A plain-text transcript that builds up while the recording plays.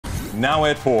Now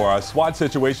at 4, a SWAT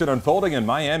situation unfolding in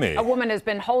Miami. A woman has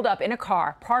been holed up in a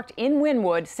car parked in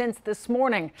Wynwood since this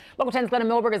morning. Local 10's Glenna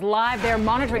Milberg is live there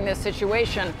monitoring this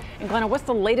situation. And Glenna, what's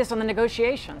the latest on the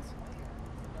negotiations?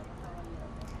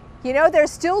 You know, they're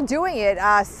still doing it.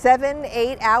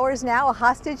 7-8 hours now. A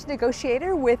hostage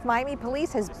negotiator with Miami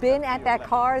police has been at that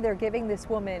car. They're giving this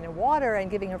woman water and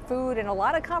giving her food and a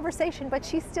lot of conversation, but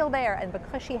she's still there. And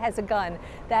because she has a gun,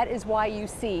 that is why you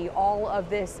see all of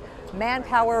this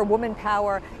manpower, woman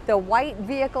power. The white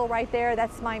vehicle right there,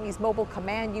 that's Miami's mobile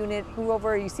command unit. Move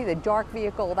over, you see the dark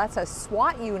vehicle, that's a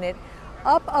SWAT unit.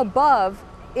 Up above,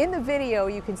 in the video,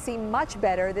 you can see much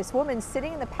better this woman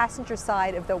sitting in the passenger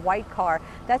side of the white car.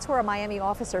 That's where a Miami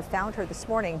officer found her this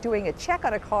morning doing a check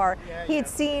on a car he had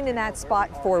seen in that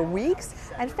spot for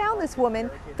weeks and found this woman.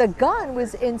 The gun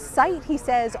was in sight, he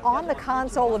says, on the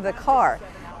console of the car.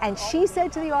 And she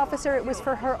said to the officer it was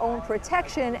for her own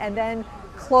protection and then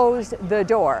closed the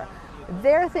door.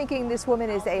 They're thinking this woman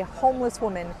is a homeless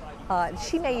woman.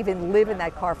 She may even live in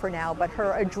that car for now, but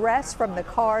her address from the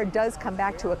car does come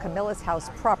back to a Camillus House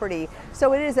property.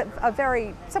 So it is a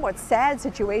very somewhat sad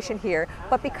situation here,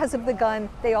 but because of the gun,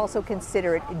 they also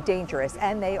consider it dangerous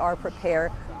and they are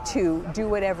prepared to do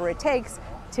whatever it takes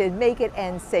to make it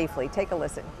end safely. Take a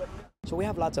listen. So we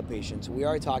have lots of patience. We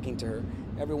are talking to her.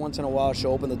 Every once in a while,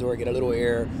 she'll open the door, get a little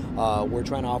air. We're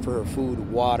trying to offer her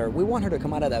food, water. We want her to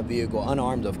come out of that vehicle,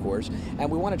 unarmed, of course, and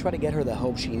we want to try to get her the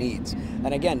help she needs.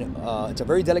 And again, it's a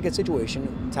very delicate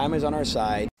situation. Time is on our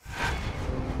side.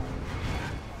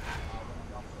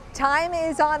 Time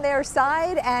is on their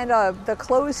side, and the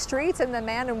closed streets and the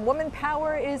man and woman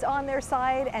power is on their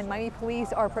side, and Miami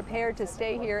police are prepared to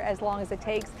stay here as long as it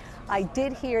takes. I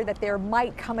did hear that there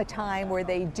might come a time where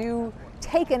they do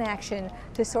take an action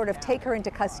to sort of take her into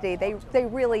custody. They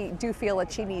really do feel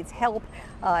that she needs help,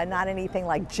 not anything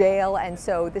like jail, and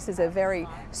so this is a very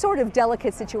sort of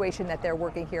delicate situation that they're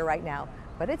working here right now.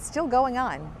 But it's still going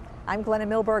on. I'm Glenna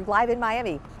Milberg, live in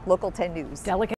Miami, Local 10 News. Delicate.